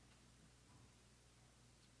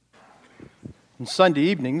On Sunday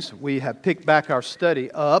evenings, we have picked back our study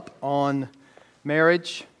up on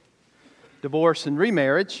marriage, divorce, and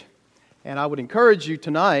remarriage. And I would encourage you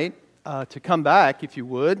tonight to come back, if you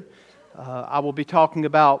would. I will be talking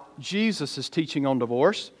about Jesus' teaching on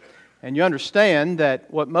divorce. And you understand that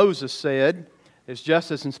what Moses said is just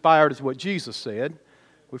as inspired as what Jesus said.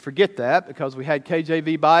 We forget that because we had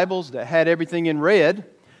KJV Bibles that had everything in red,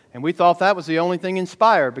 and we thought that was the only thing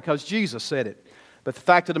inspired because Jesus said it. But the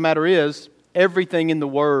fact of the matter is, everything in the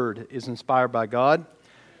Word is inspired by God.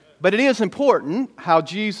 But it is important how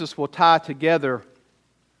Jesus will tie together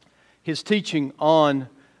His teaching on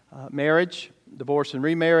marriage, divorce, and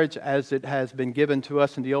remarriage as it has been given to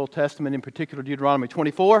us in the Old Testament, in particular Deuteronomy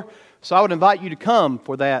 24. So I would invite you to come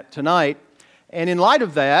for that tonight. And in light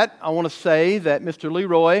of that, I want to say that Mr.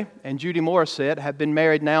 Leroy and Judy Morissette have been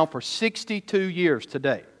married now for 62 years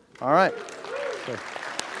today. All right. So,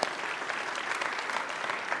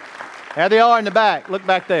 there they are in the back. Look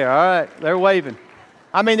back there. All right. They're waving.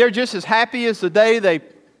 I mean, they're just as happy as the day they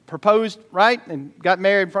proposed, right? And got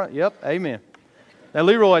married in front. Yep. Amen. Now,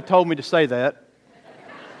 Leroy told me to say that.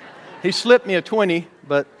 He slipped me a 20,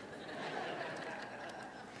 but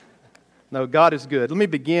no, God is good. Let me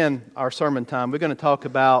begin our sermon time. We're going to talk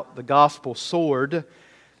about the gospel sword.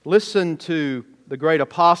 Listen to the great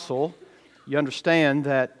apostle. You understand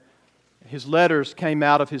that his letters came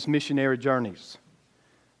out of his missionary journeys.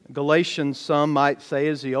 Galatians, some might say,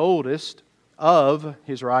 is the oldest of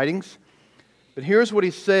his writings. But here's what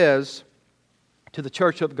he says to the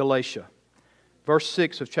church of Galatia. Verse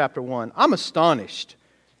 6 of chapter 1. I'm astonished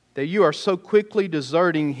that you are so quickly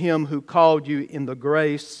deserting Him who called you in the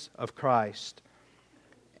grace of Christ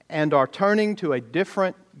and are turning to a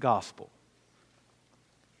different gospel.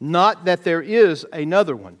 Not that there is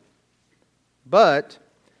another one, but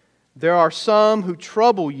there are some who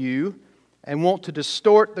trouble you and want to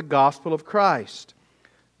distort the gospel of Christ.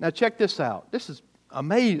 Now check this out. This is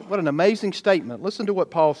amazing. What an amazing statement. Listen to what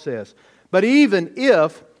Paul says. But even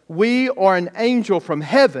if we or an angel from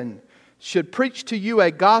heaven should preach to you a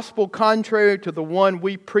gospel contrary to the one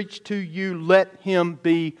we preach to you, let him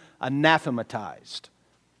be anathematized.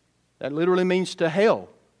 That literally means to hell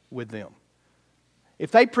with them. If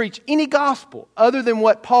they preach any gospel other than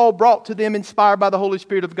what Paul brought to them inspired by the Holy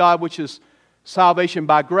Spirit of God, which is salvation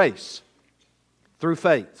by grace, through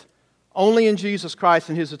faith, only in Jesus Christ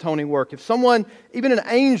and His atoning work. If someone, even an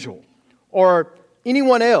angel or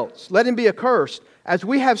anyone else, let him be accursed, as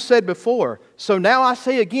we have said before. So now I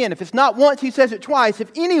say again, if it's not once, he says it twice.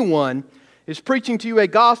 If anyone is preaching to you a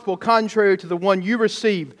gospel contrary to the one you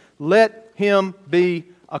received, let him be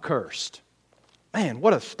accursed. Man,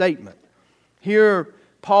 what a statement. Here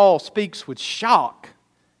Paul speaks with shock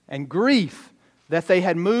and grief that they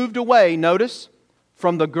had moved away, notice,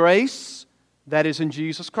 from the grace that is in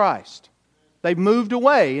Jesus Christ. They've moved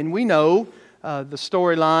away, and we know the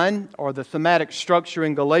storyline or the thematic structure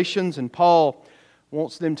in Galatians, and Paul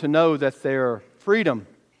wants them to know that their freedom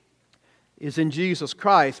is in Jesus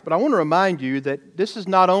Christ. But I want to remind you that this is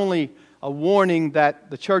not only a warning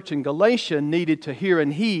that the church in Galatia needed to hear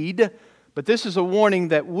and heed, but this is a warning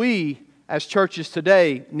that we as churches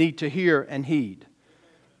today need to hear and heed.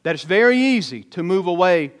 That it's very easy to move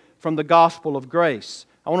away from the gospel of grace.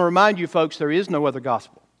 I want to remind you folks, there is no other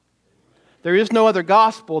gospel. There is no other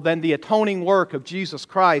gospel than the atoning work of Jesus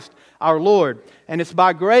Christ, our Lord. And it's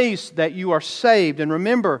by grace that you are saved. And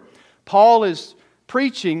remember, Paul is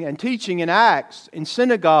preaching and teaching in Acts, in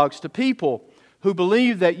synagogues, to people who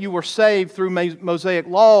believe that you were saved through Mosaic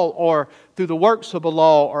law or through the works of the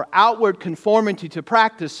law or outward conformity to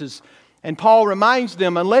practices. And Paul reminds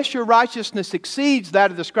them, unless your righteousness exceeds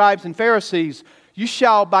that of the scribes and Pharisees, you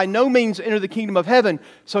shall by no means enter the kingdom of heaven.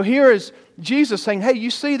 So here is Jesus saying, hey,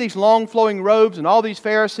 you see these long flowing robes and all these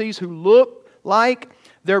Pharisees who look like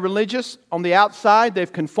they're religious. On the outside,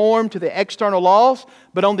 they've conformed to the external laws,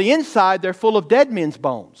 but on the inside, they're full of dead men's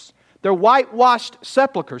bones. They're whitewashed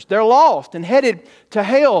sepulchres. They're lost and headed to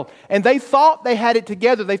hell. And they thought they had it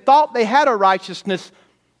together. They thought they had a righteousness,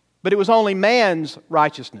 but it was only man's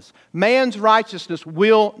righteousness. Man's righteousness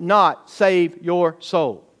will not save your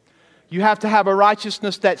soul. You have to have a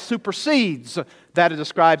righteousness that supersedes that of the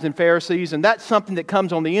scribes and Pharisees, and that's something that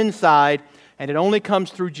comes on the inside, and it only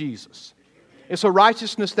comes through Jesus. It's a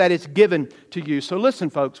righteousness that is given to you. So listen,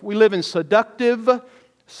 folks, we live in seductive,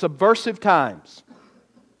 subversive times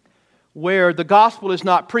where the gospel is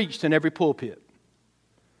not preached in every pulpit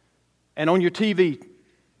and on your TV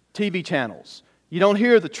channels. You don't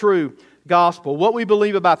hear the true gospel. What we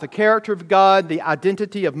believe about the character of God, the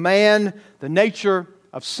identity of man, the nature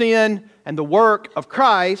of sin, and the work of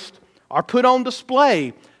Christ are put on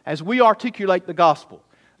display as we articulate the gospel.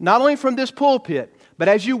 not only from this pulpit, but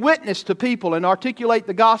as you witness to people and articulate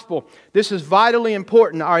the gospel, this is vitally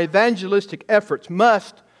important. Our evangelistic efforts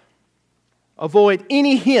must avoid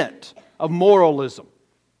any hint of moralism,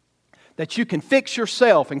 that you can fix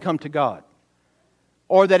yourself and come to God,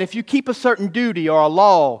 or that if you keep a certain duty or a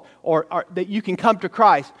law, or that you can come to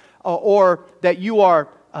Christ, or that you are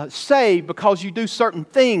saved because you do certain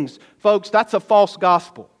things. Folks, that's a false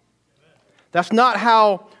gospel. That's not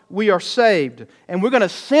how we are saved. And we're going to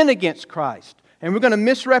sin against Christ. And we're going to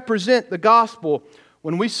misrepresent the gospel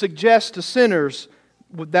when we suggest to sinners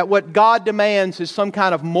that what God demands is some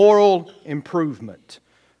kind of moral improvement.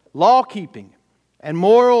 Law-keeping and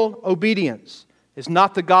moral obedience is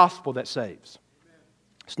not the gospel that saves.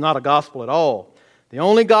 It's not a gospel at all. The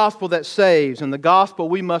only gospel that saves, and the gospel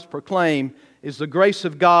we must proclaim, is the grace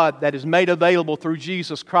of God that is made available through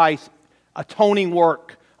Jesus Christ's atoning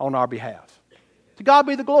work on our behalf. To God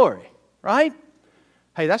be the glory, right?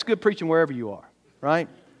 Hey, that's good preaching wherever you are, right?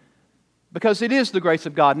 Because it is the grace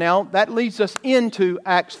of God. Now, that leads us into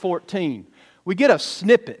Acts 14. We get a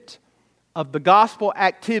snippet of the gospel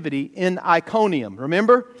activity in Iconium.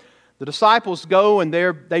 Remember? The disciples go and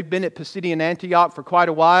they've been at Pisidian Antioch for quite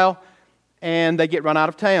a while, and they get run out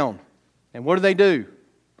of town. And what do?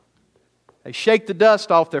 They shake the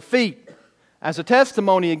dust off their feet as a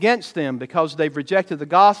testimony against them because they've rejected the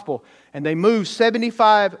gospel. And they move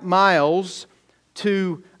 75 miles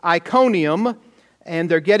to Iconium, and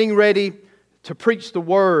they're getting ready to preach the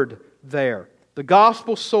word there. The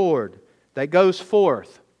gospel sword that goes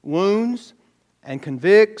forth wounds and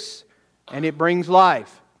convicts, and it brings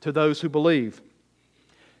life to those who believe.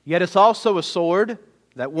 Yet it's also a sword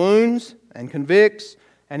that wounds and convicts,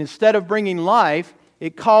 and instead of bringing life,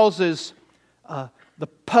 it causes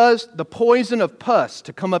the poison of pus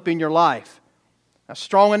to come up in your life. A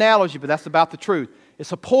strong analogy, but that's about the truth.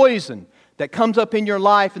 It's a poison that comes up in your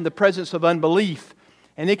life in the presence of unbelief,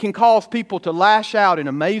 and it can cause people to lash out in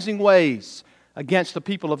amazing ways against the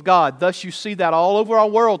people of God. Thus you see that all over our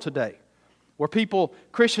world today, where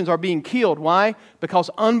Christians are being killed. Why? Because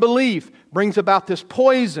unbelief brings about this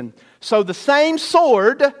poison. So the same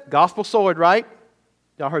sword, gospel sword, right?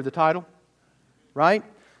 Y'all heard the title? Right?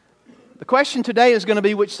 The question today is going to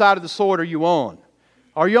be, which side of the sword are you on?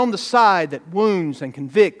 Are you on the side that wounds and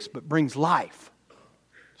convicts but brings life?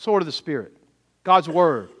 Sword of the Spirit, God's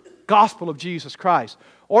Word, gospel of Jesus Christ.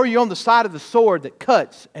 Or are you on the side of the sword that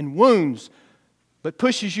cuts and wounds but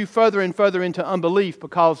pushes you further and further into unbelief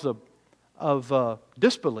because of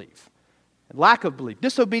disbelief, lack of belief,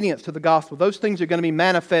 disobedience to the gospel? Those things are going to be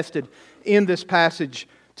manifested in this passage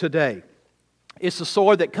today. It's a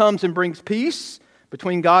sword that comes and brings peace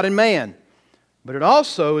between God and man, but it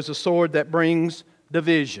also is a sword that brings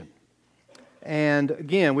division. And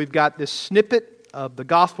again, we've got this snippet of the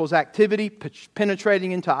gospel's activity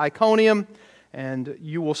penetrating into Iconium, and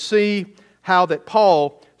you will see how that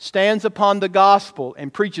Paul stands upon the gospel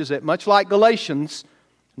and preaches it, much like Galatians.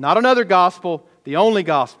 Not another gospel, the only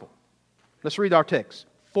gospel. Let's read our text.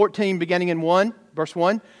 14, beginning in verse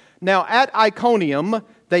 1. Now at Iconium,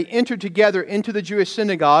 they entered together into the Jewish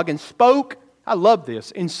synagogue and spoke, I love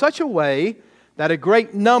this, in such a way that a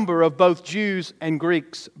great number of both Jews and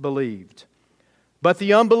Greeks believed. But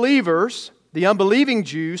the unbelieving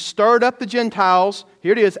Jews stirred up the Gentiles,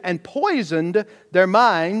 here it is, and poisoned their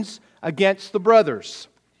minds against the brothers.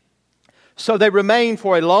 So they remained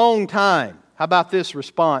for a long time. How about this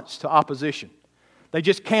response to opposition? They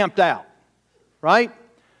just camped out, right?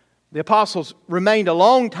 The apostles remained a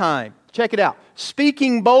long time. Check it out.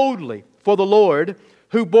 Speaking boldly for the Lord,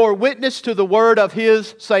 who bore witness to the word of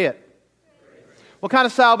His, say it. What kind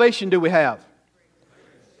of salvation do we have?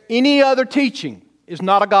 Any other teaching is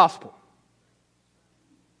not a gospel.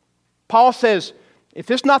 Paul says,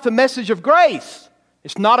 if it's not the message of grace,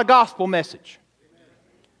 it's not a gospel message.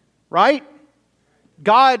 Right?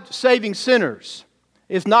 God saving sinners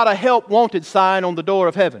is not a help wanted sign on the door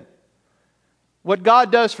of heaven. What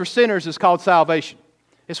God does for sinners is called salvation.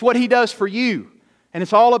 It's what He does for you. And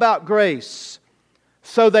it's all about grace.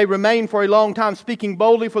 So they remained for a long time, speaking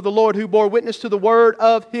boldly for the Lord, who bore witness to the word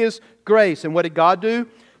of His grace. And what did God do?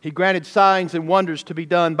 He granted signs and wonders to be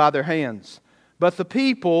done by their hands. But the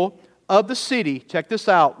people of the city, check this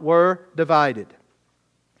out, were divided.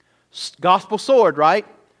 Gospel sword, right?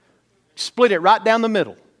 Split it right down the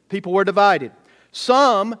middle. People were divided.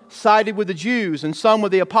 Some sided with the Jews and some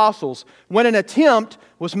with the apostles. When an attempt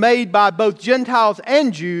was made by both Gentiles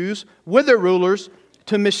and Jews with their rulers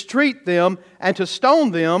to mistreat them and to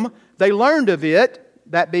stone them, they learned of it.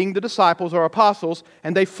 that being the disciples or apostles,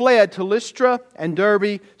 and they fled to Lystra and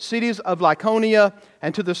Derbe, cities of Lycaonia,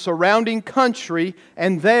 and to the surrounding country,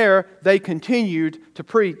 and there they continued to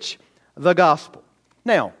preach the gospel.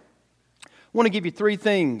 Now, I want to give you three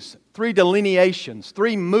things, three delineations,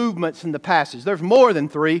 three movements in the passage. There's more than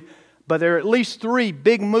three, but there are at least three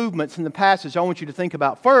big movements in the passage I want you to think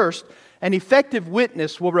about. First, an effective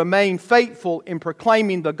witness will remain faithful in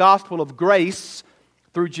proclaiming the gospel of grace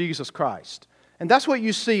through Jesus Christ. And that's what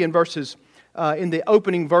you see in in the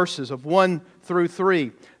opening verses of 1 through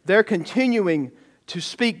 3. They're continuing to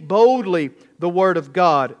speak boldly the Word of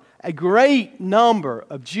God. A great number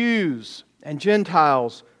of Jews and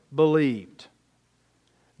Gentiles believed.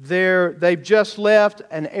 They've just left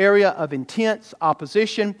an area of intense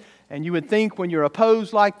opposition, and you would think when you're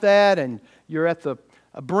opposed like that and you're at the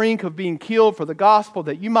brink of being killed for the gospel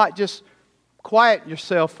that you might just quiet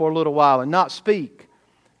yourself for a little while and not speak.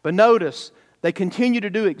 But notice, they continue to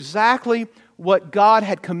do exactly what God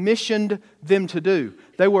had commissioned them to do.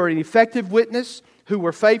 They were an effective witness who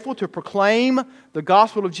were faithful to proclaim the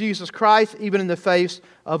gospel of Jesus Christ even in the face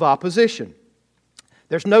of opposition.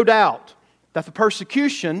 There's no doubt that the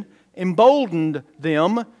persecution emboldened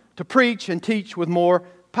them to preach and teach with more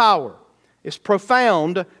power. It's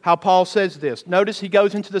profound how Paul says this. Notice he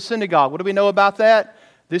goes into the synagogue. What do we know about that?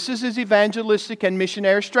 This is his evangelistic and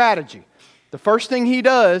missionary strategy. The first thing he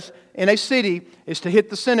does in a city is to hit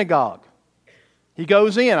the synagogue. He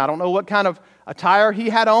goes in. I don't know what kind of attire he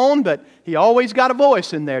had on, but he always got a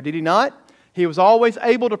voice in there, did he not? He was always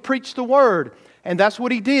able to preach the word, and that's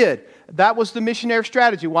what he did. That was the missionary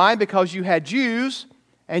strategy. Why? Because you had Jews,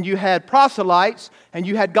 and you had proselytes, and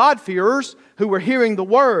you had God-fearers who were hearing the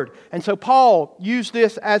word. And so Paul used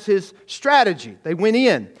this as his strategy. They went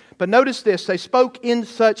in. But notice this, they spoke in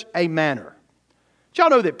such a manner. Did y'all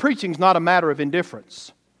know that preaching is not a matter of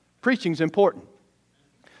indifference? Preaching is important.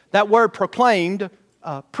 That word proclaimed,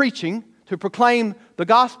 preaching, to proclaim the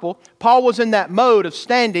gospel, Paul was in that mode of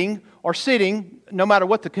standing or sitting, no matter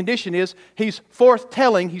what the condition is. He's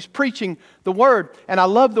forthtelling, he's preaching the word. And I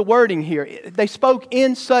love the wording here. They spoke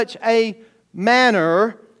in such a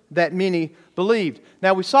manner that many believed.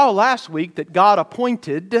 Now, we saw last week that God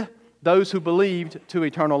appointed those who believed to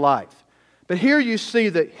eternal life. But here you see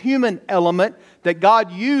the human element that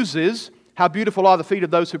God uses, how beautiful are the feet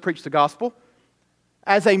of those who preach the gospel,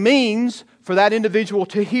 as a means for that individual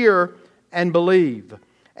to hear and believe.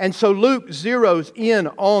 And so Luke zeroes in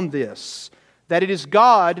on this, that it is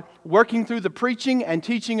God working through the preaching and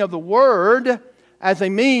teaching of the Word as a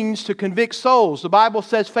means to convict souls. The Bible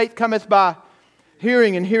says faith cometh by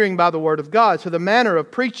hearing and hearing by the Word of God. So the manner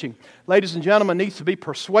of preaching, ladies and gentlemen, needs to be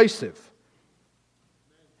persuasive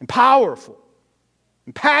and powerful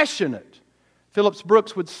and passionate. Phillips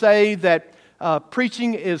Brooks would say that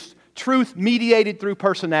preaching is truth mediated through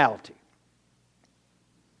personality.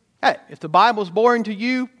 Hey, if the Bible's boring to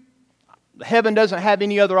you, heaven doesn't have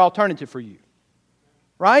any other alternative for you.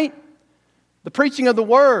 Right? The preaching of the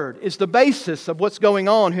Word is the basis of what's going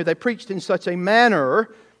on here. They preached in such a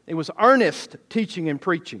manner. It was earnest teaching and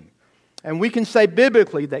preaching. And we can say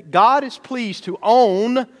biblically that God is pleased to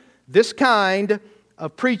own this kind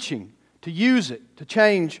of preaching, to use it to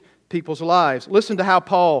change people's lives. Listen to how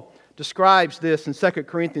Paul describes this in 2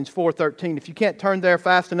 Corinthians 4:13. If you can't turn there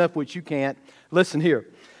fast enough, which you can't, listen here.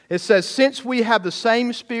 It says, "Since we have the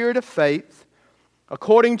same spirit of faith,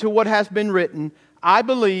 according to what has been written, I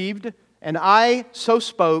believed, and I so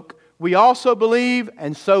spoke. We also believe,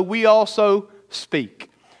 and so we also speak."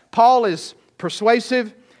 Paul is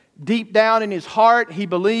persuasive. Deep down in his heart, he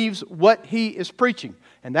believes what he is preaching.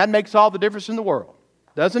 And that makes all the difference in the world,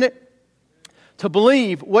 doesn't it? To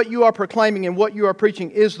believe what you are proclaiming and what you are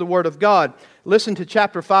preaching is the Word of God. Listen to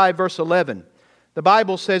chapter 5, verse 11. The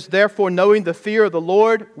Bible says, "Therefore, knowing the fear of the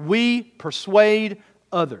Lord, we persuade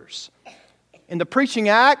others." In the preaching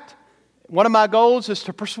act, one of my goals is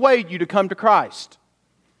to persuade you to come to Christ.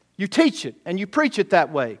 You teach it and you preach it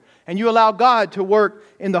that way. And you allow God to work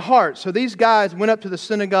in the heart. So these guys went up to the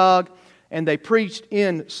synagogue and they preached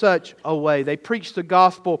in such a way. They preached the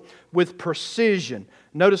gospel with precision.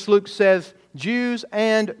 Notice Luke says, Jews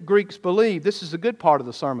and Greeks believe. This is the good part of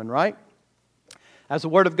the sermon, right? As the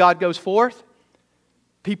Word of God goes forth,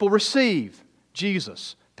 people receive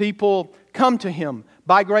Jesus. People come to Him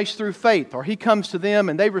by grace through faith, or He comes to them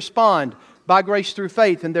and they respond by grace through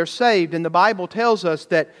faith, and they're saved. And the Bible tells us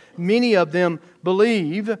that many of them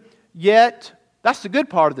believe, yet, that's the good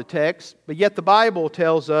part of the text, but yet the Bible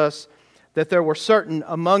tells us that there were certain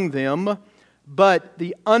among them, but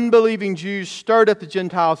the unbelieving Jews stirred up the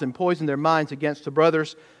Gentiles and poisoned their minds against the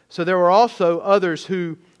brothers. So there were also others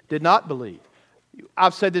who did not believe.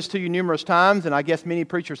 I've said this to you numerous times, and I guess many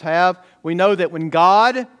preachers have. We know that when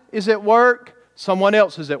God is at work, someone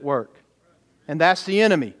else is at work. And that's the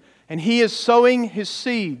enemy. And he is sowing his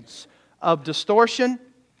seeds of distortion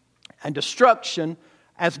and destruction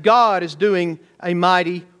as God is doing a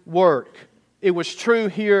mighty work. It was true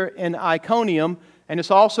here in Iconium, and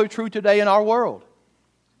it's also true today in our world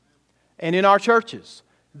and in our churches,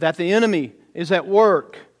 that the enemy is at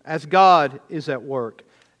work as God is at work.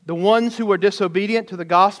 The ones who were disobedient to the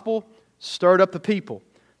gospel stirred up the people.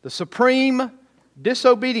 The supreme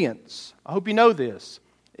disobedience, I hope you know this,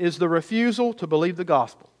 is the refusal to believe the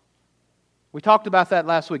gospel. We talked about that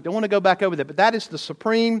last week. Don't want to go back over that, but that is the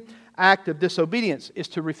supreme act of disobedience, is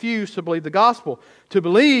to refuse to believe the gospel. To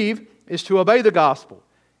believe is to obey the gospel,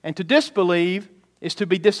 and to disbelieve is to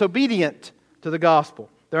be disobedient to the gospel.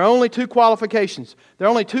 There are only two qualifications. There are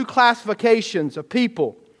only two classifications of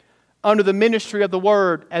people under the ministry of the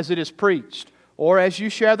Word as it is preached, or as you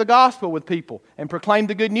share the gospel with people and proclaim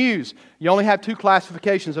the good news. You only have two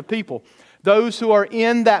classifications of people. Those who are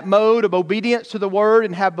in that mode of obedience to the Word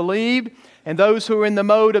and have believed, and those who are in the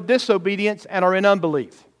mode of disobedience and are in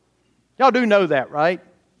unbelief. Y'all do know that, right?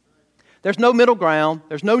 There's no middle ground.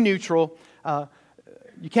 There's no neutral.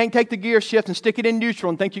 You can't take the gear shift and stick it in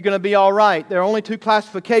neutral and think you're going to be all right. There are only two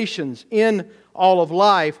classifications in all of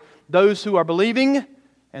life: those who are believing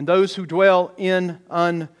and those who dwell in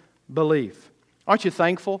unbelief. Aren't you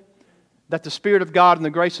thankful that the Spirit of God and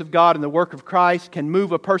the grace of God and the work of Christ can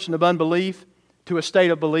move a person of unbelief to a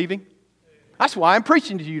state of believing? That's why I'm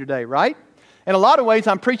preaching to you today, right? In a lot of ways,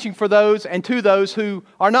 I'm preaching for those and to those who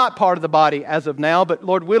are not part of the body as of now, but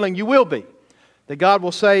Lord willing, you will be. That God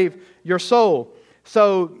will save your soul.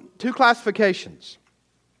 So, two classifications.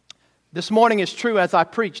 This morning is true as I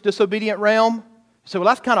preach. Disobedient realm. You say, well,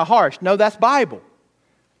 that's kind of harsh. No, that's Bible.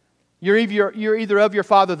 You're either of your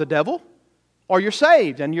father, the devil, or you're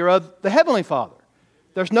saved and you're of the Heavenly Father.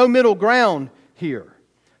 There's no middle ground here.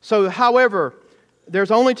 So, however,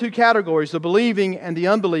 there's only two categories, the believing and the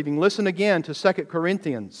unbelieving. Listen again to 2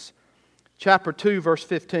 Corinthians chapter 2, verse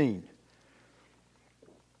 15.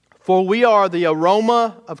 For we are the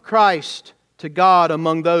aroma of Christ to God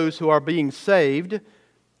among those who are being saved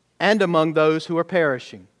and among those who are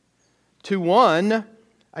perishing. To one,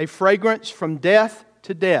 a fragrance from death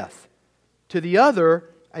to death. To the other,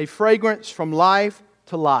 a fragrance from life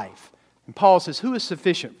to life. And Paul says, who is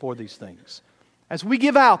sufficient for these things? As we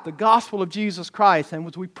give out the gospel of Jesus Christ and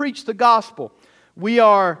as we preach the gospel, we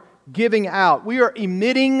are giving out. We are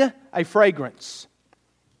emitting a fragrance.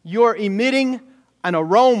 You're emitting an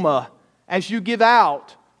aroma as you give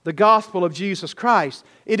out the gospel of Jesus Christ.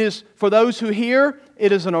 It is, for those who hear,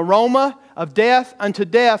 it is an aroma of death unto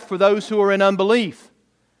death for those who are in unbelief.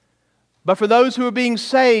 But for those who are being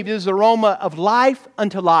saved, it is an aroma of life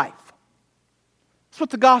unto life. That's what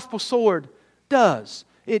the gospel sword does.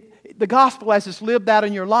 The gospel, as it's lived out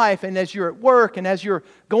in your life, and as you're at work, and as you're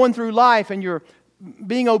going through life, and you're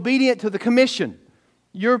being obedient to the commission,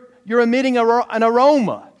 you're emitting an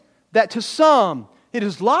aroma that to some it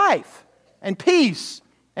is life and peace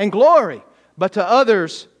and glory, but to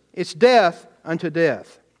others it's death unto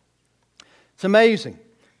death. It's amazing.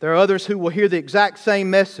 There are others who will hear the exact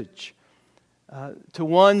same message. To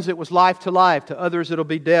ones it was life to life, to others it'll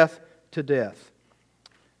be death to death.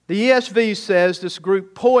 The ESV says this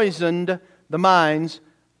group poisoned the minds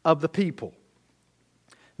of the people.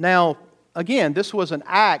 Now, again, this was an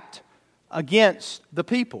act against the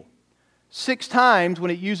people. 6 times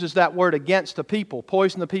when it uses that word against the people,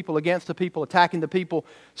 poison the people, against the people, attacking the people,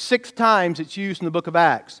 6 times it's used in the book of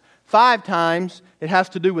Acts. 5 times it has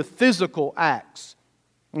to do with physical acts.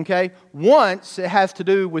 Okay? Once it has to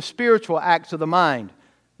do with spiritual acts of the mind.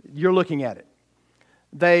 You're looking at it.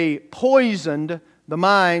 They poisoned the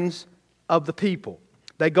minds of the people.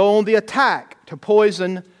 They go on the attack to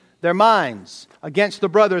poison their minds against the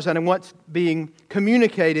brothers and what's being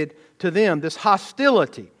communicated to them. This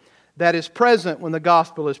hostility that is present when the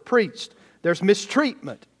gospel is preached. There's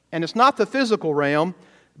mistreatment. And it's not the physical realm,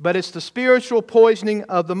 but it's the spiritual poisoning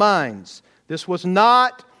of the minds. This was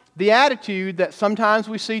not the attitude that sometimes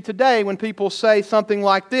we see today when people say something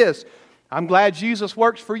like this: I'm glad Jesus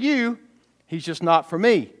works for you, He's just not for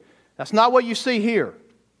me. That's not what you see here.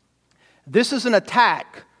 This is an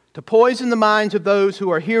attack to poison the minds of those who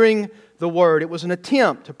are hearing the word. It was an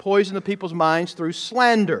attempt to poison the people's minds through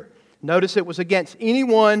slander. Notice it was against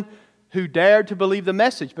anyone who dared to believe the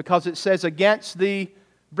message, because it says against the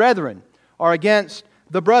brethren or against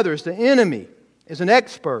the brothers. The enemy is an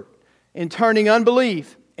expert in turning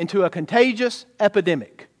unbelief into a contagious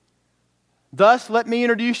epidemic. Thus, let me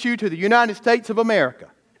introduce you to the United States of America.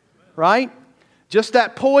 Right? Just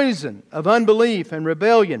that poison of unbelief and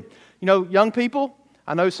rebellion. You know, young people,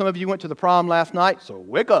 I know some of you went to the prom last night, so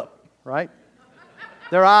wake up, right?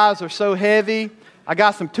 Their eyes are so heavy. I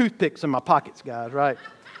got some toothpicks in my pockets, guys, right?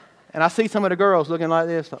 And I see some of the girls looking like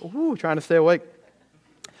this, like, ooh, trying to stay awake.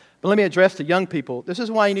 But let me address the young people. This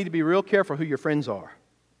is why you need to be real careful who your friends are.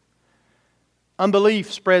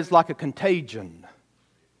 Unbelief spreads like a contagion.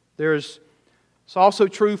 It's also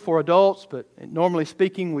true for adults, but normally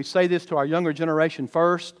speaking, we say this to our younger generation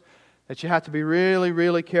first, that you have to be really,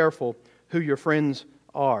 really careful who your friends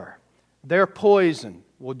are. Their poison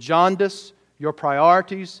will jaundice your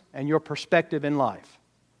priorities and your perspective in life.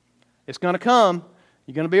 It's going to come.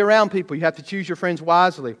 You're going to be around people. You have to choose your friends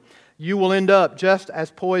wisely. You will end up just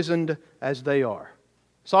as poisoned as they are.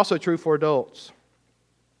 It's also true for adults.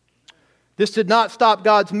 This did not stop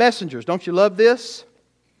God's messengers. Don't you love this?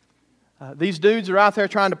 These dudes are out there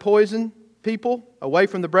trying to poison people away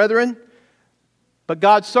from the brethren, but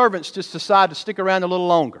God's servants just decide to stick around a little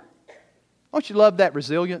longer. Don't you love that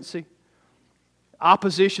resiliency?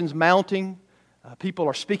 Opposition's mounting. People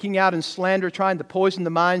are speaking out in slander, trying to poison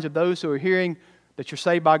the minds of those who are hearing that you're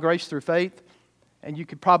saved by grace through faith. And you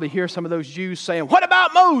could probably hear some of those Jews saying, "What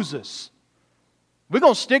about Moses? We're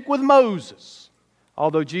going to stick with Moses."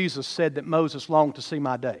 Although Jesus said that Moses longed to see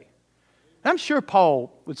my day. I'm sure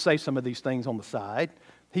Paul would say some of these things on the side.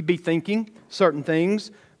 He'd be thinking certain things.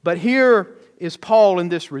 But here is Paul in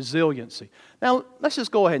this resiliency. Now, let's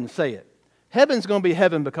just go ahead and say it. Heaven's going to be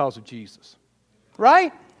heaven because of Jesus.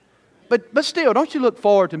 Right? But still, don't you look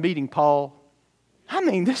forward to meeting Paul? I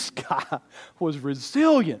mean, this guy was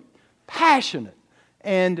resilient, passionate,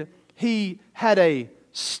 and he had a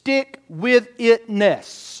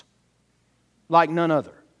stick-with-it-ness like none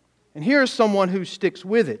other. And here's someone who sticks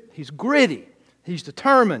with it. He's gritty. He's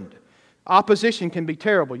determined. Opposition can be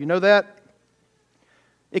terrible. You know that?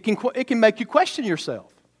 It can make you question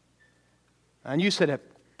yourself. And you said,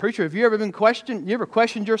 "Preacher, have you ever been questioned? You ever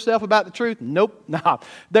questioned yourself about the truth?" Nope. No.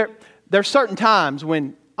 There are certain times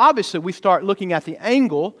when obviously we start looking at the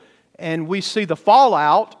angle and we see the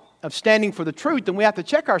fallout of standing for the truth, and we have to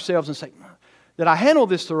check ourselves and say, "Did I handle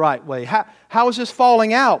this the right way? How is this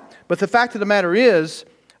falling out?" But the fact of the matter is,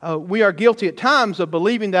 we are guilty at times of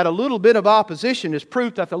believing that a little bit of opposition is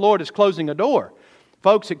proof that the Lord is closing a door.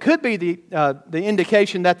 Folks, it could be the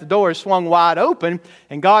indication that the door is swung wide open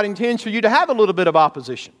and God intends for you to have a little bit of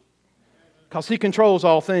opposition because He controls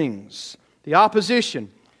all things. The opposition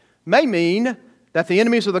may mean that the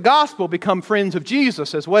enemies of the gospel become friends of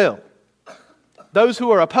Jesus as well. Those who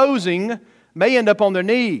are opposing may end up on their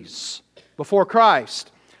knees before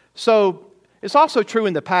Christ. So it's also true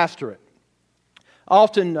in the pastorate.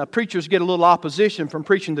 Often preachers get a little opposition from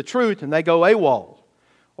preaching the truth and they go AWOL.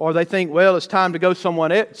 Or they think, well, it's time to go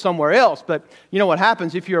somewhere else. But you know what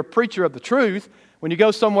happens if you're a preacher of the truth? When you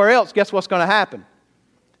go somewhere else, guess what's going to happen?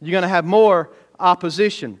 You're going to have more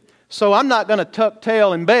opposition. So I'm not going to tuck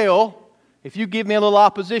tail and bail if you give me a little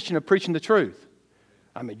opposition of preaching the truth.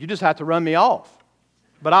 I mean, you just have to run me off.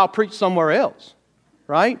 But I'll preach somewhere else,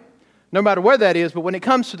 right? No matter where that is. But when it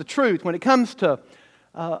comes to the truth, when it comes to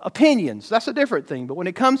opinions, that's a different thing. But when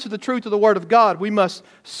it comes to the truth of the Word of God, we must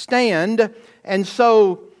stand. And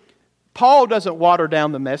so Paul doesn't water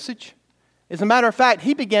down the message. As a matter of fact,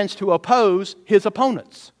 he begins to oppose his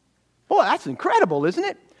opponents. Boy, that's incredible, isn't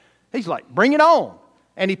it? He's like, bring it on.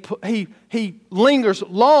 And he lingers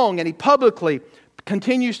long and he publicly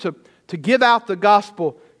continues to give out the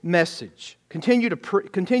gospel message.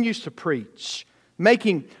 Continues to preach,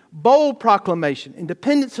 making bold proclamation in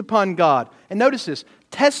dependence upon God. And notice this,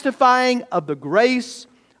 testifying of the grace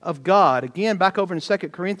of God. Again, back over in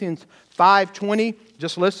 2 Corinthians 5:20,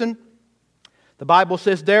 just listen. The Bible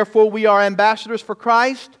says, "Therefore we are ambassadors for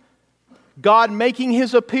Christ, God making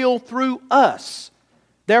His appeal through us.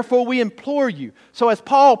 Therefore we implore you." So as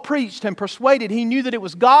Paul preached and persuaded, he knew that it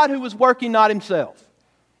was God who was working, not himself.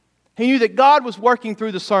 He knew that God was working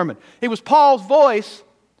through the sermon. It was Paul's voice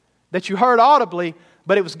that you heard audibly,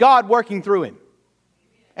 but it was God working through him.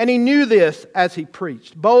 And he knew this as he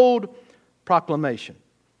preached. Bold proclamation.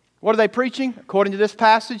 What are they preaching? According to this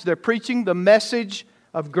passage, they're preaching the message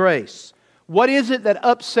of grace. What is it that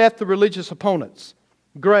upset the religious opponents?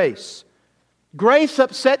 Grace. Grace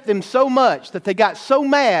upset them so much that they got so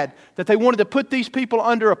mad that they wanted to put these people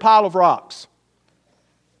under a pile of rocks.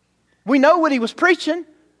 We know what he was preaching.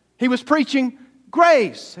 He was preaching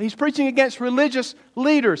grace. He's preaching against religious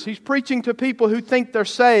leaders. He's preaching to people who think they're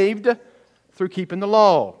saved through keeping the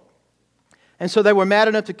law. And so they were mad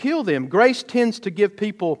enough to kill them. Grace tends to give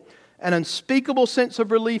people an unspeakable sense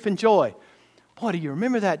of relief and joy. Boy, do you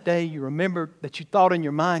remember that day? You remember that you thought in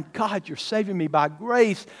your mind, God, you're saving me by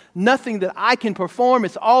grace. Nothing that I can perform.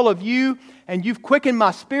 It's all of you. And you've quickened my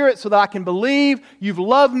spirit so that I can believe. You've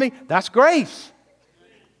loved me. That's grace.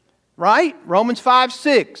 Right? Romans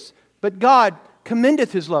 5:6. But God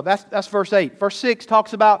commendeth His love. That's verse 8. Verse 6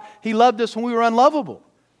 talks about He loved us when we were unlovable.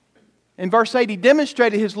 In verse 8, He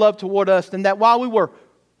demonstrated His love toward us in that while we were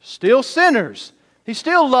still sinners, He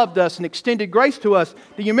still loved us and extended grace to us.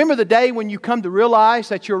 Do you remember the day when you come to realize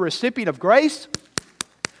that you're a recipient of grace?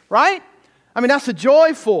 Right? I mean, that's a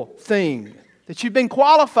joyful thing, that you've been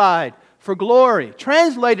qualified for glory,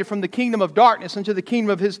 translated from the kingdom of darkness into the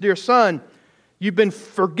kingdom of His dear Son. You've been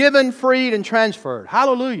forgiven, freed, and transferred.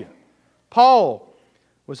 Hallelujah. Paul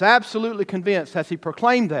was absolutely convinced as he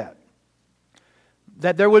proclaimed that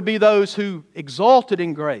there would be those who exalted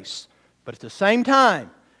in grace, but at the same time,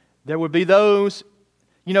 there would be those,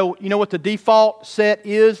 you know what the default set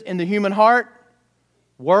is in the human heart?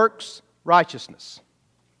 Works righteousness.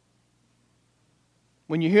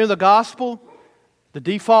 When you hear the gospel, the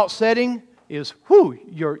default setting is,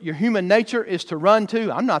 your human nature is to run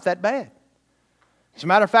to, I'm not that bad. As a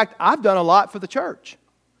matter of fact, I've done a lot for the church.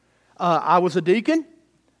 I was a deacon.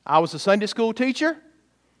 I was a Sunday school teacher.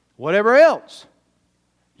 Whatever else.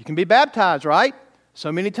 You can be baptized, right?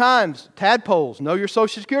 So many times, tadpoles, know your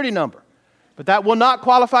social security number. But that will not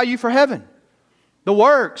qualify you for heaven. The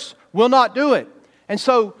works will not do it. And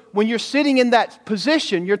so when you're sitting in that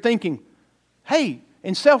position, you're thinking, hey,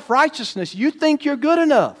 in self-righteousness, you think you're good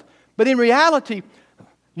enough. But in reality,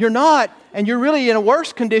 you're not. And you're really in a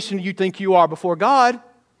worse condition than you think you are before God.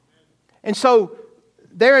 And so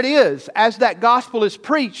there it is. As that gospel is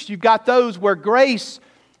preached, you've got those where grace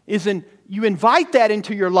is in, you invite that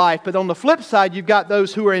into your life. But on the flip side, you've got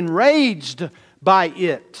those who are enraged by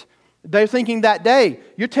it. They're thinking that day,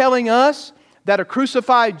 you're telling us that a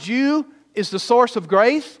crucified Jew is the source of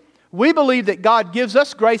grace? We believe that God gives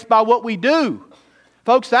us grace by what we do.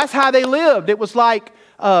 Folks, that's how they lived. It was like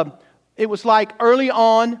early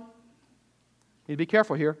on, you need to be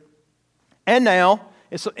careful here, and now,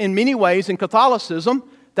 it's in many ways in Catholicism,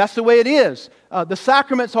 that's the way it is. The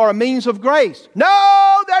sacraments are a means of grace.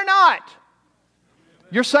 No, they're not.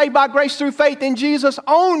 You're saved by grace through faith in Jesus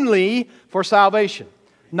only for salvation.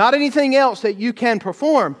 Not anything else that you can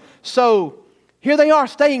perform. So here they are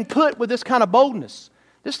staying put with this kind of boldness.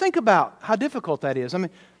 Just think about how difficult that is. I mean,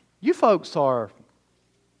 you folks you're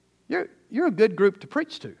a good group to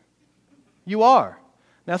preach to. You are.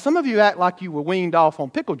 Now, some of you act like you were weaned off on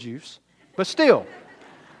pickle juice, but still,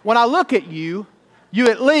 when I look at you, you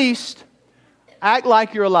at least act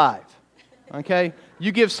like you're alive. Okay?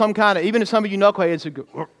 You give some kind of, even if some of you knuckleheads who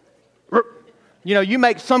go, you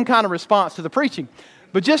make some kind of response to the preaching.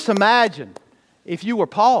 But just imagine if you were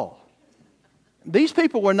Paul. These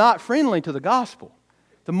people were not friendly to the gospel.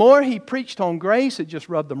 The more he preached on grace, it just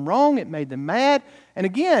rubbed them wrong. It made them mad. And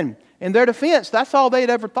again, in their defense, that's all they'd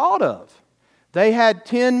ever thought of. They had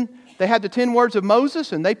the 10 words of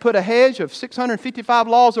Moses, and they put a hedge of 655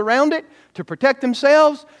 laws around it to protect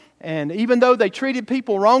themselves. And even though they treated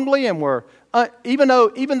people wrongly and were, even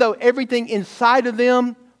though everything inside of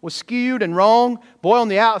them was skewed and wrong, boy, on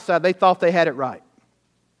the outside, they thought they had it right.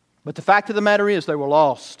 But the fact of the matter is they were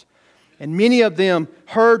lost. And many of them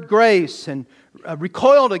heard grace and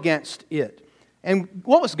recoiled against it. And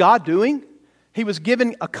what was God doing? He was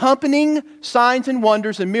giving accompanying signs and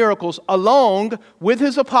wonders and miracles along with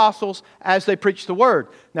His apostles as they preached the Word.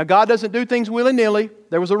 Now, God doesn't do things willy-nilly.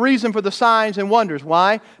 There was a reason for the signs and wonders.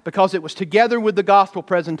 Why? Because it was together with the gospel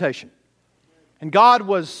presentation. And God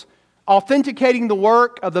was authenticating the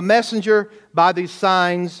work of the messenger by these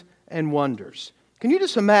signs and wonders. Can you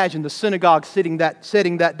just imagine the synagogue sitting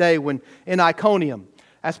that day when in Iconium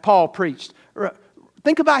as Paul preached?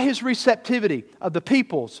 Think about his receptivity of the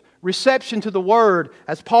people's reception to the Word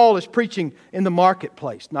as Paul is preaching in the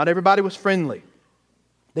marketplace. Not everybody was friendly.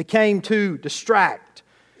 They came to distract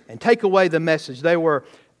and take away the message. They were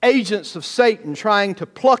agents of Satan trying to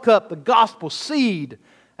pluck up the gospel seed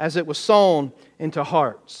as it was sown into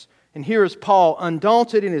hearts. And here is Paul,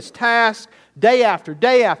 undaunted in his task, day after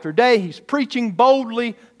day after day, he's preaching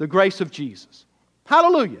boldly the grace of Jesus.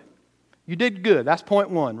 Hallelujah. You did good. That's point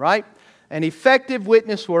one, right? An effective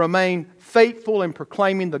witness will remain faithful in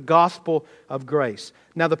proclaiming the gospel of grace.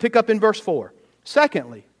 Now, the pick up in verse 4.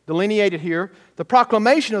 Secondly, delineated here, the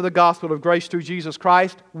proclamation of the gospel of grace through Jesus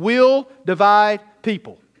Christ will divide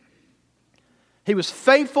people. He was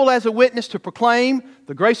faithful as a witness to proclaim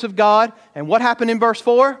the grace of God. And what happened in verse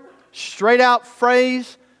 4? Straight out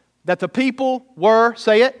phrase that the people were,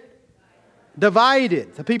 say it,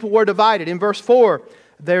 divided. The people were divided. In verse 4,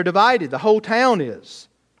 they're divided. The whole town is.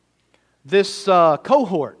 this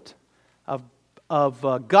cohort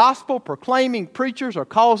of gospel-proclaiming preachers are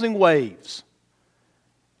causing waves.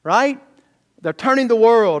 Right? They're turning the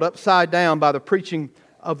world upside down by the preaching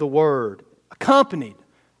of the Word, accompanied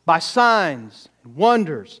by signs and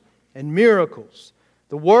wonders and miracles.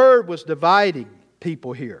 The Word was dividing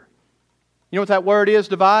people here. You know what that word is,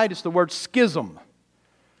 divide? It's the word schism.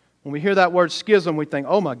 When we hear that word schism, we think,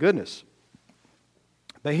 oh my goodness.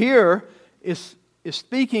 But here is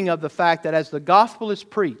speaking of the fact that as the gospel is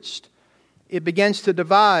preached, it begins to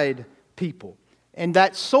divide people. And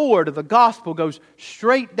that sword of the gospel goes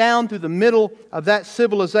straight down through the middle of that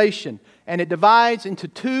civilization. And it divides into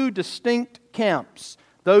two distinct camps.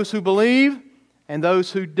 Those who believe and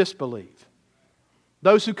those who disbelieve.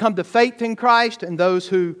 Those who come to faith in Christ and those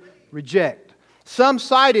who reject. Some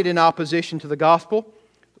sided in opposition to the gospel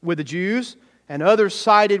with the Jews, and others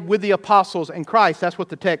sided with the apostles and Christ. That's what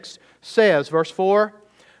the text says. Verse 4,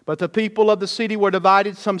 but the people of the city were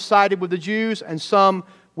divided. Some sided with the Jews and some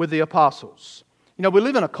with the apostles. You know, we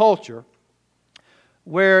live in a culture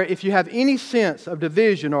where if you have any sense of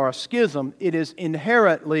division or a schism, it is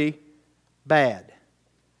inherently bad.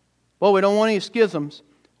 Well, we don't want any schisms.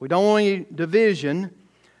 We don't want any division.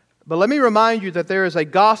 But let me remind you that there is a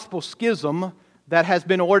gospel schism that has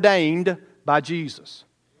been ordained by Jesus.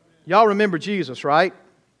 Y'all remember Jesus, right?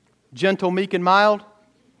 Gentle, meek, and mild.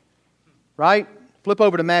 Right? Flip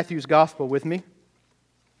over to Matthew's gospel with me.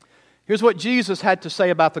 Here's what Jesus had to say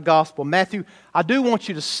about the gospel. Matthew, I do want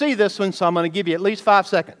you to see this one, so I'm going to give you at least 5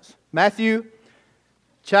 seconds. Matthew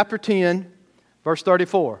chapter 10, verse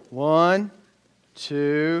 34. 1,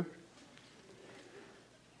 2.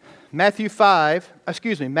 Matthew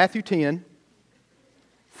 10,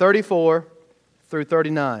 34 through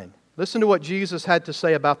 39. Listen to what Jesus had to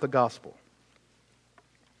say about the gospel.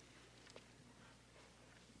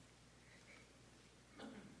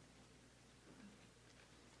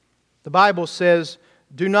 The Bible says,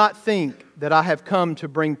 do not think that I have come to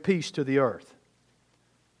bring peace to the earth.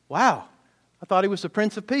 Wow, I thought he was the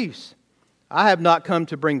Prince of Peace. I have not come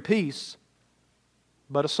to bring peace,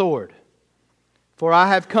 but a sword. For I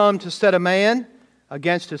have come to set a man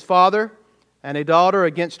against his father, and a daughter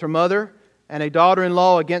against her mother, and a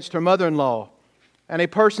daughter-in-law against her mother-in-law. And a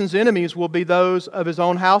person's enemies will be those of his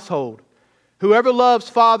own household. Whoever loves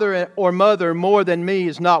father or mother more than me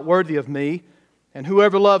is not worthy of me. And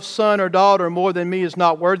whoever loves son or daughter more than me is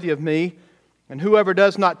not worthy of me. And whoever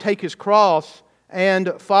does not take his cross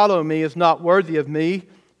and follow me is not worthy of me.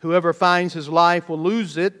 Whoever finds his life will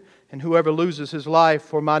lose it, and whoever loses his life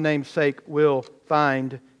for my name's sake will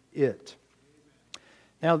find it.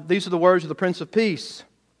 Now, these are the words of the Prince of Peace.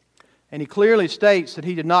 And he clearly states that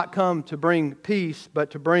he did not come to bring peace,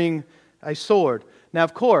 but to bring a sword. Now,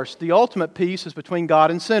 of course, the ultimate peace is between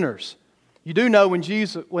God and sinners. You do know when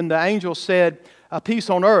the angel said, peace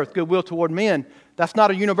on earth, goodwill toward men, that's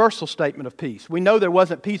not a universal statement of peace. We know there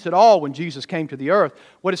wasn't peace at all when Jesus came to the earth.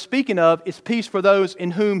 What it's speaking of is peace for those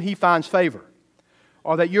in whom He finds favor,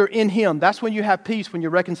 or that you're in Him. That's when you have peace, when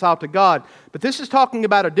you're reconciled to God. But this is talking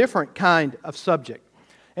about a different kind of subject.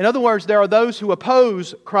 In other words, there are those who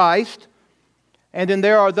oppose Christ, and then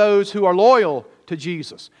there are those who are loyal to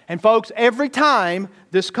Jesus. And folks, every time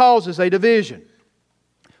this causes a division.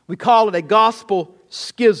 We call it a gospel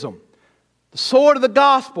schism. The sword of the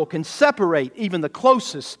gospel can separate even the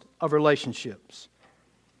closest of relationships.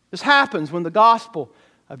 This happens when the gospel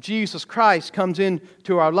of Jesus Christ comes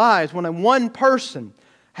into our lives. When one person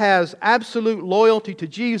has absolute loyalty to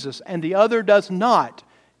Jesus and the other does not,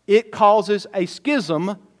 it causes a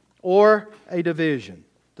schism or a division.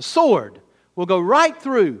 The sword will go right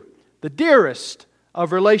through the dearest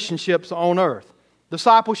of relationships on earth.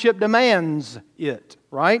 Discipleship demands it,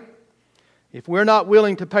 right? If we're not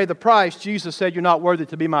willing to pay the price, Jesus said, you're not worthy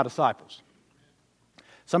to be my disciples.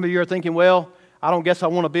 Some of you are thinking, well, I don't guess I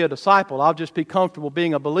want to be a disciple. I'll just be comfortable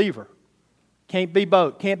being a believer. Can't be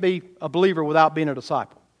both. Can't be a believer without being a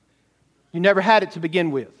disciple. You never had it to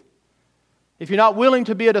begin with. If you're not willing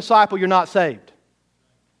to be a disciple, you're not saved.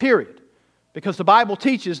 Period. Because the Bible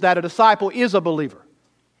teaches that a disciple is a believer.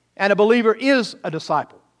 And a believer is a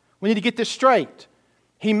disciple. We need to get this straight.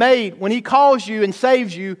 When He calls you and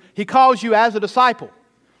saves you, He calls you as a disciple.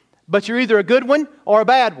 But you're either a good one or a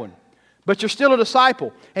bad one. But you're still a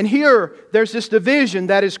disciple. And here, there's this division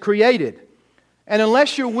that is created. And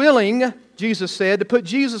unless you're willing, Jesus said, to put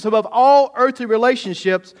Jesus above all earthly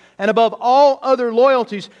relationships and above all other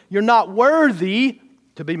loyalties, you're not worthy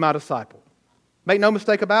to be my disciple. Make no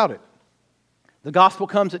mistake about it. The gospel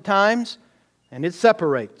comes at times, and it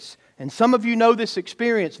separates. And some of you know this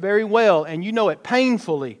experience very well, and you know it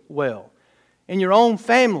painfully well in your own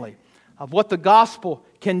family of what the gospel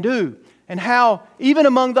can do. and how even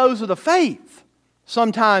among those of the faith,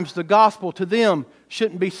 sometimes the gospel to them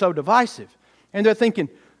shouldn't be so divisive. And they're thinking,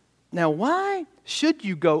 now why should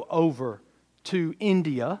you go over to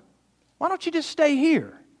India? Why don't you just stay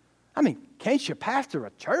here? I mean, can't you pastor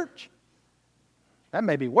a church? That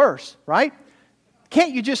may be worse, right?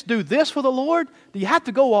 Can't you just do this for the Lord? Do you have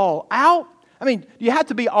to go all out? I mean, do you have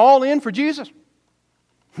to be all in for Jesus?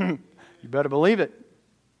 You better believe it.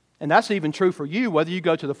 And that's even true for you, whether you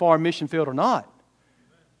go to the foreign mission field or not.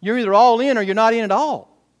 You're either all in or you're not in at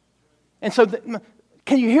all. And so,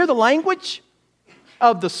 can you hear the language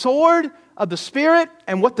of the sword, of the Spirit,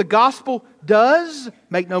 and what the gospel does?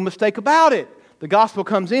 Make no mistake about it. The gospel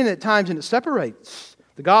comes in at times and it separates.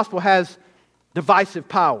 The gospel has divisive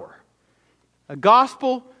power. A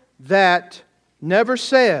gospel that never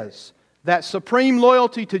says that supreme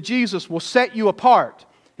loyalty to Jesus will set you apart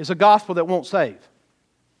is a gospel that won't save.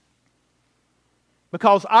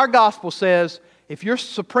 Because our gospel says if you're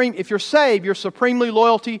saved, you're supremely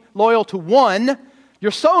loyal to one.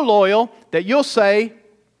 You're so loyal that you'll say,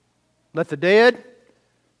 let the dead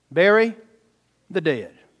bury the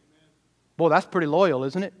dead. Boy, that's pretty loyal,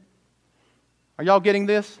 isn't it? Are y'all getting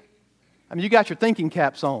this? I mean, you got your thinking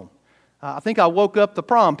caps on. I think I woke up the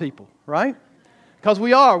prom people, right? Because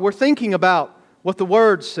we're thinking about what the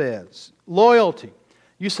Word says. Loyalty.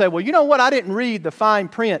 You say, well, you know what? I didn't read the fine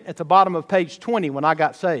print at the bottom of page 20 when I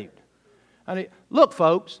got saved. I mean, look,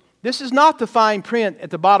 folks, this is not the fine print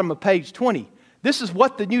at the bottom of page 20. This is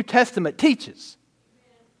what the New Testament teaches.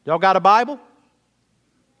 Y'all got a Bible?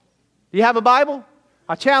 Do you have a Bible?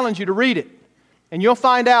 I challenge you to read it. And you'll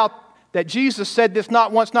find out that Jesus said this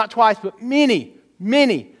not once, not twice, but many,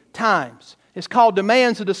 many times. It's called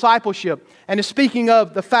demands of discipleship. And it's speaking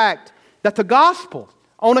of the fact that the gospel,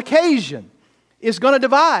 on occasion, is going to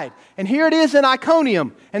divide. And here it is in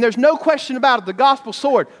Iconium. And there's no question about it. The gospel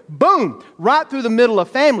sword, boom, right through the middle of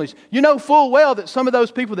families. You know full well that some of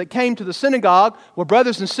those people that came to the synagogue were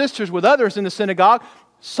brothers and sisters with others in the synagogue.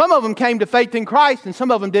 Some of them came to faith in Christ and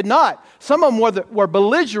some of them did not. Some of them were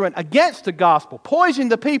belligerent against the gospel,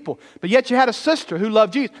 poisoned the people. But yet you had a sister who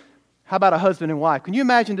loved Jesus. How about a husband and wife? Can you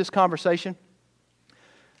imagine this conversation?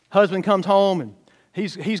 Husband comes home and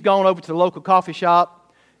he's gone over to the local coffee shop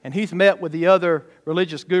and he's met with the other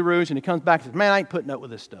religious gurus and he comes back and says, man, I ain't putting up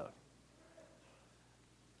with this stuff.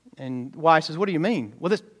 And the wife says, what do you mean? Well,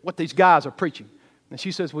 this what these guys are preaching. And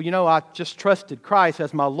she says, well, you know, I just trusted Christ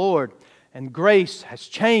as my Lord and grace has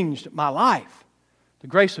changed my life. The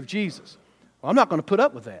grace of Jesus. Well, I'm not going to put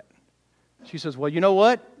up with that. She says, well, you know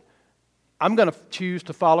what? I'm going to choose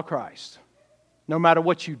to follow Christ no matter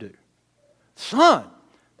what you do. Son,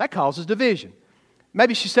 that causes division.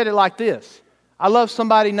 Maybe she said it like this. I love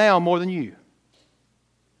somebody now more than you.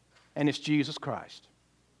 And it's Jesus Christ.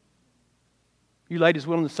 You ladies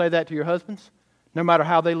willing to say that to your husbands no matter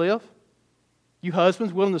how they live? You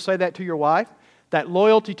husbands willing to say that to your wife? That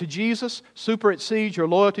loyalty to Jesus supersedes your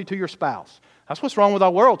loyalty to your spouse. That's what's wrong with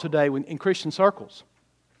our world today in Christian circles.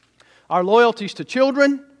 Our loyalties to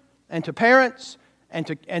children and to parents and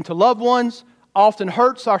to loved ones often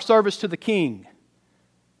hurts our service to the King.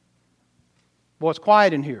 Boy, it's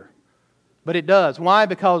quiet in here. But it does. Why?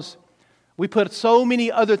 Because we put so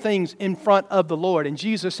many other things in front of the Lord. And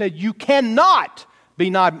Jesus said, you cannot be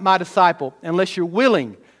my disciple unless you're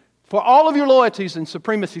willing for all of your loyalties and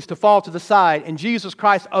supremacies to fall to the side and Jesus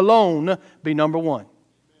Christ alone be number one.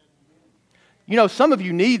 You know, some of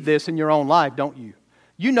you need this in your own life, don't you?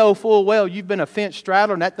 You know full well you've been a fence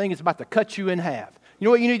straddler and that thing is about to cut you in half. You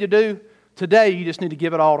know what you need to do? Today you just need to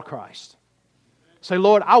give it all to Christ. Say,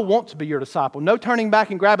 Lord, I want to be your disciple. No turning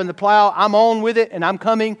back and grabbing the plow. I'm on with it and I'm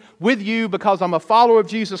coming with you because I'm a follower of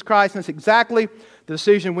Jesus Christ. And it's exactly the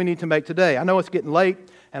decision we need to make today. I know it's getting late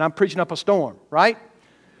and I'm preaching up a storm, right?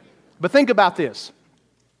 But think about this.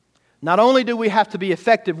 Not only do we have to be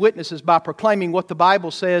effective witnesses by proclaiming what the Bible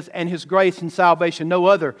says and His grace and salvation, no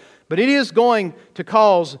other, but it is going to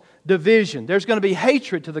cause division. There's going to be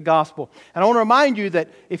hatred to the gospel. And I want to remind you that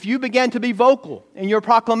if you begin to be vocal in your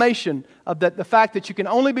proclamation of the fact that you can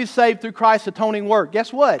only be saved through Christ's atoning work,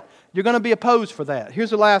 guess what? You're going to be opposed for that. Here's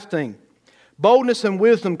the last thing. Boldness and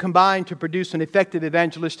wisdom combine to produce an effective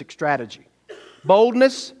evangelistic strategy.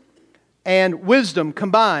 Boldness and wisdom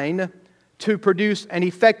combine to produce an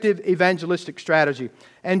effective evangelistic strategy.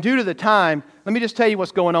 And due to the time, let me just tell you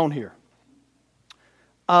what's going on here.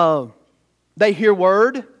 They hear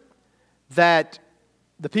word that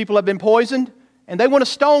the people have been poisoned, and they want to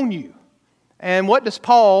stone you. And what does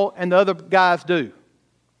Paul and the other guys do?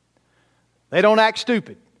 They don't act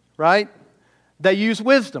stupid, right? They use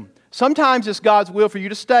wisdom. Sometimes it's God's will for you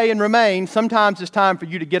to stay and remain. Sometimes it's time for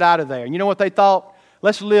you to get out of there. And you know what they thought?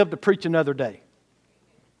 Let's live to preach another day.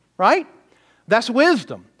 Right? That's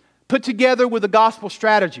wisdom put together with a gospel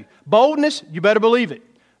strategy. Boldness, you better believe it.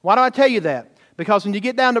 Why do I tell you that? Because when you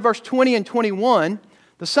get down to verse 20 and 21,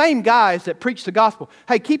 the same guys that preached the gospel,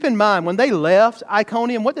 hey, keep in mind, when they left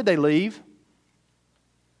Iconium, what did they leave?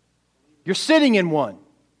 You're sitting in one.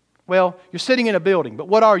 Well, you're sitting in a building, but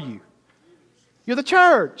what are you? You're the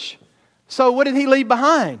church. So what did he leave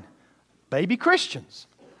behind? Baby Christians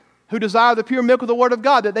who desire the pure milk of the Word of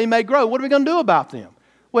God that they may grow. What are we going to do about them?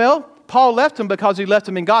 Well, Paul left them because he left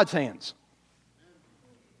them in God's hands.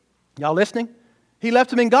 Y'all listening? He left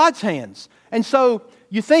them in God's hands. And so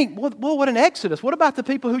you think, well, what an exodus. What about the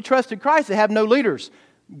people who trusted Christ that have no leaders?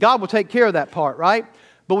 God will take care of that part, right?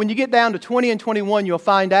 But when you get down to 20 and 21, you'll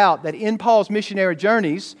find out that in Paul's missionary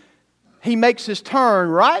journeys, he makes his turn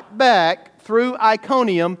right back through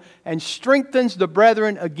Iconium and strengthens the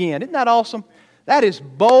brethren again. Isn't that awesome? That is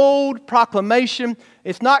bold proclamation.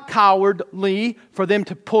 It's not cowardly for them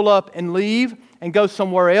to pull up and leave and go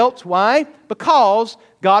somewhere else. Why? Because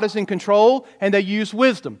God is in control and they use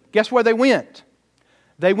wisdom. Guess where they went?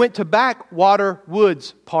 They went to backwater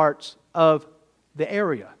woods parts of the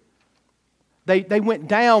area. They went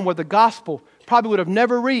down where the gospel probably would have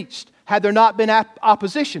never reached had there not been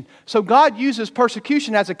opposition. So God uses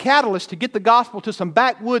persecution as a catalyst to get the gospel to some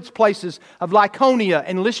backwoods places of Lycaonia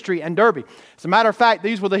and Lystra and Derbe. As a matter of fact,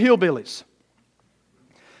 these were the hillbillies.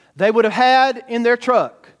 They would have had in their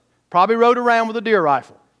truck, probably rode around with a deer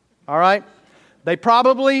rifle. All right? They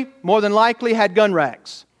probably, more than likely, had gun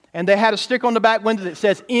racks. And they had a sticker on the back window that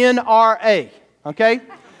says NRA. Okay?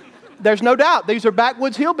 There's no doubt these are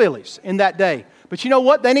backwoods hillbillies in that day. But you know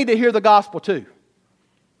what? They need to hear the gospel too.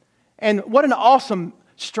 And what an awesome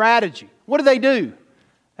strategy. What do?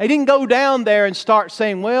 They didn't go down there and start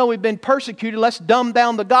saying, well, we've been persecuted, let's dumb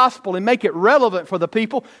down the gospel and make it relevant for the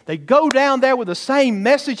people. They go down there with the same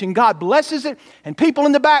message and God blesses it. And people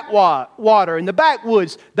in the backwater, in the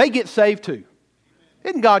backwoods, they get saved too.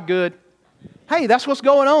 Isn't God good? Hey, that's what's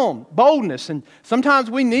going on. Boldness. And sometimes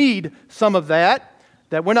we need some of that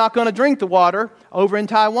we're not going to drink the water over in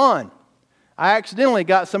Taiwan. I accidentally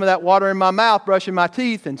got some of that water in my mouth brushing my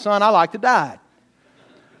teeth, and son, I like to die.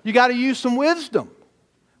 You got to use some wisdom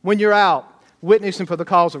when you're out witnessing for the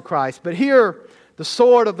cause of Christ. But here, the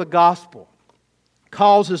sword of the gospel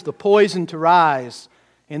causes the poison to rise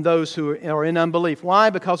in those who are in unbelief. Why?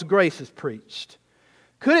 Because grace is preached.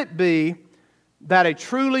 Could it be that a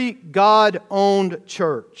truly God-owned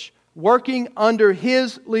church working under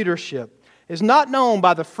His leadership is not known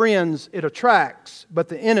by the friends it attracts, but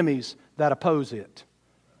the enemies that oppose it?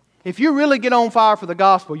 If you really get on fire for the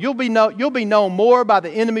gospel, you'll be known more by the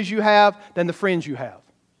enemies you have than the friends you have.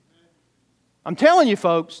 I'm telling you,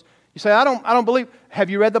 folks. You say, I don't believe. Have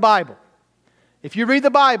you read the Bible? If you read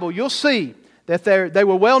the Bible, you'll see that they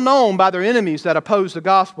were well known by their enemies that opposed the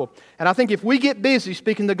gospel. And I think if we get busy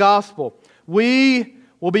speaking the gospel, we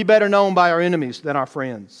will be better known by our enemies than our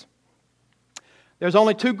friends. There's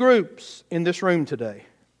only two groups in this room today.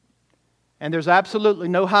 And there's absolutely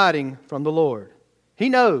no hiding from the Lord. He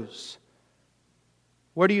knows.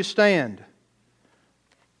 Where do you stand?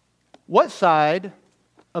 What side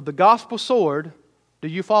of the gospel sword do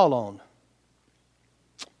you fall on?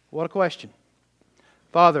 What a question.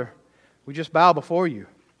 Father, we just bow before you.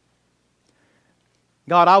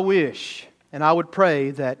 God, I wish and I would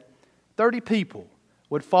pray that 30 people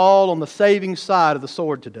would fall on the saving side of the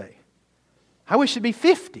sword today. I wish it'd be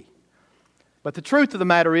 50. But the truth of the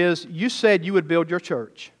matter is, you said you would build your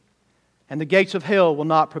church, and the gates of hell will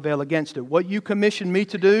not prevail against it. What you commissioned me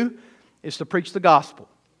to do is to preach the gospel.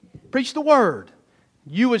 Preach the word.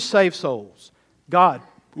 You would save souls. God,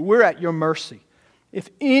 we're at your mercy. If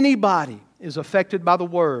anybody is affected by the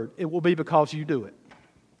word, it will be because you do it.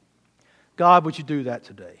 God, would you do that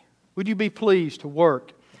today? Would you be pleased to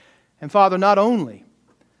work? And Father, not only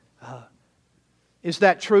is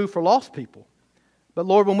that true for lost people, but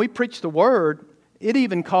Lord, when we preach the word, it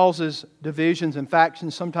even causes divisions and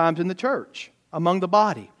factions sometimes in the church, among the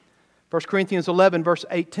body. 1 Corinthians 11, verse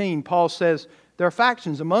 18, Paul says, there are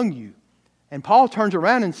factions among you. And Paul turns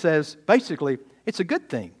around and says, basically, it's a good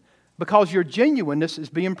thing because your genuineness is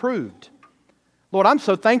being proved. Lord, I'm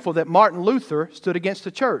so thankful that Martin Luther stood against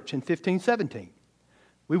the church in 1517.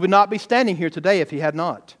 We would not be standing here today if he had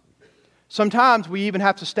not. Sometimes we even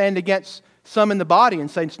have to stand against some in the body and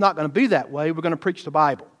say, it's not going to be that way. We're going to preach the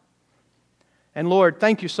Bible. And Lord,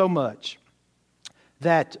 thank you so much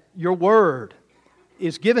that your word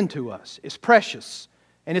is given to us. It's precious.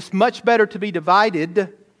 And it's much better to be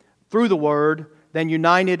divided through the word than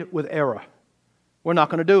united with error. We're not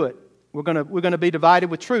going to do it. We're going to be divided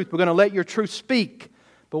with truth. We're going to let your truth speak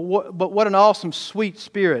But what an awesome, sweet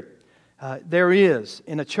spirit there is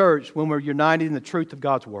in a church when we're united in the truth of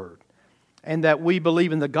God's Word, and that we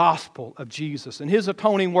believe in the gospel of Jesus and His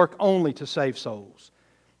atoning work only to save souls.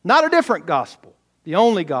 Not a different gospel, the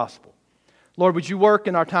only gospel. Lord, would You work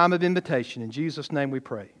in our time of invitation? In Jesus' name we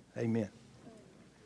pray. Amen.